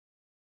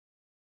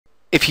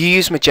If you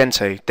use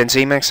Magento, then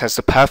Zmags has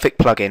the perfect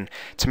plugin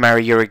to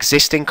marry your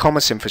existing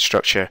commerce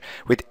infrastructure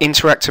with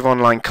interactive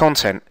online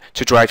content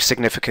to drive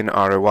significant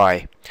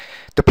ROI.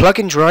 The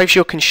plugin drives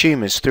your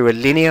consumers through a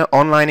linear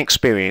online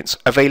experience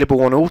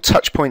available on all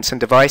touchpoints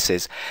and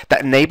devices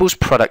that enables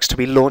products to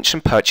be launched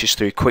and purchased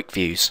through quick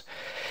views.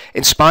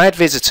 Inspired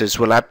visitors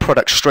will add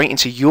products straight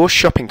into your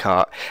shopping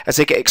cart as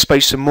they get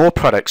exposed to more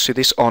products through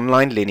this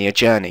online linear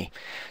journey.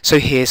 So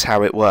here's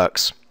how it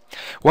works.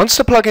 Once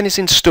the plugin is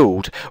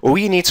installed, all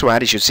you need to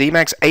add is your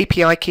Zmags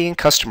API key and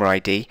customer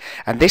ID,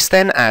 and this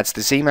then adds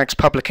the Zmags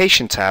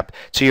publication tab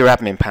to your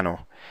admin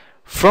panel.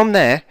 From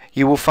there,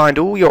 you will find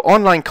all your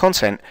online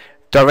content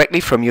directly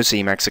from your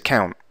Zmags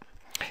account.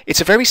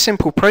 It's a very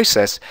simple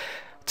process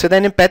to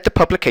then embed the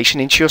publication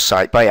into your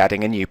site by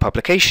adding a new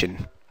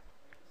publication.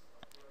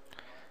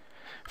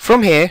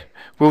 From here,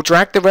 we'll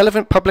drag the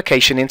relevant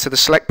publication into the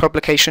Select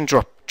Publication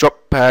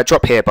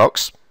drop here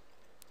box.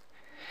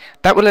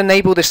 That will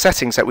enable the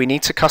settings that we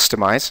need to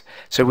customize,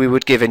 so we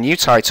would give a new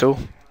title,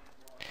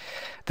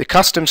 the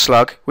custom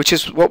slug, which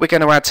is what we're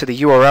going to add to the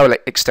URL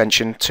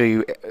extension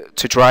to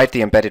drive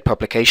the embedded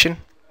publication,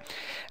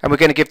 and we're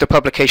going to give the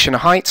publication a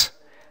height,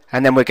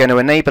 and then we're going to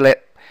enable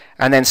it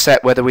and then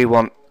set whether we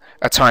want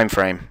a time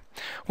frame.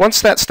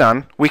 Once that's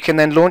done, we can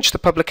then launch the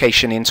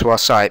publication into our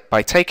site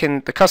by taking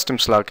the custom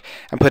slug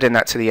and putting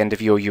that to the end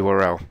of your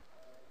URL.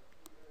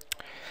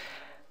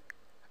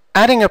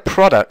 Adding a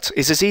product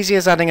is as easy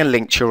as adding a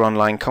link to your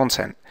online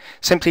content.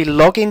 Simply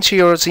log into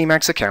your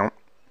Zmags account,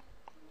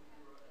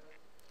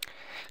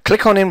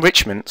 click on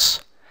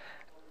Enrichments,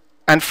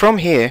 and from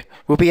here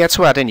we'll be able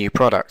to add a new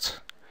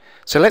product.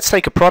 So let's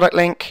take a product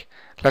link,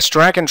 let's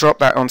drag and drop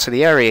that onto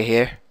the area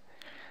here.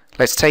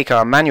 Let's take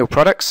our manual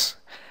products,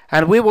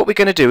 and what we're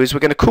going to do is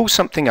we're going to call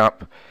something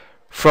up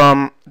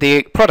from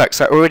the products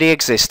that already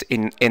exist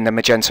in the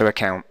Magento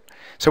account.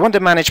 So under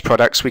Manage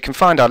Products, we can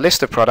find our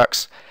list of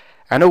products,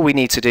 and all we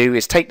need to do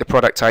is take the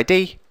product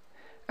ID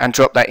and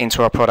drop that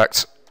into our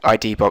product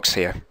ID box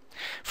here.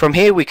 From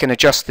here we can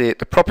adjust the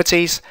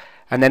properties,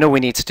 and then all we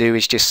need to do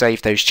is just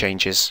save those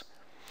changes.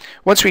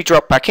 Once we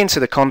drop back into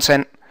the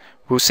content,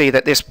 we'll see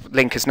that this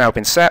link has now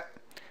been set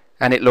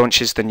and it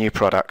launches the new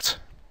product.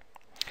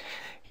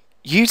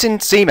 Using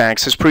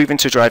Zmags has proven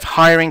to drive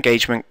higher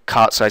engagement,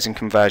 cart size and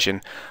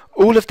conversion.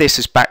 All of this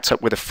is backed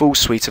up with a full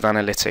suite of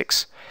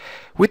analytics.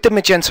 With the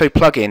Magento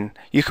plugin,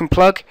 you can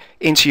plug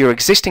into your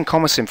existing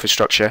commerce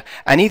infrastructure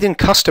and even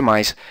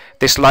customize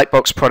this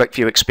Lightbox product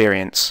view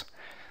experience.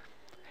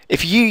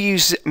 If you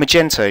use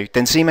Magento,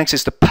 then Zmags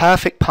is the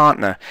perfect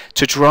partner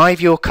to drive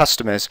your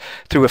customers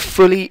through a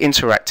fully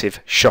interactive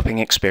shopping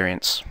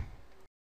experience.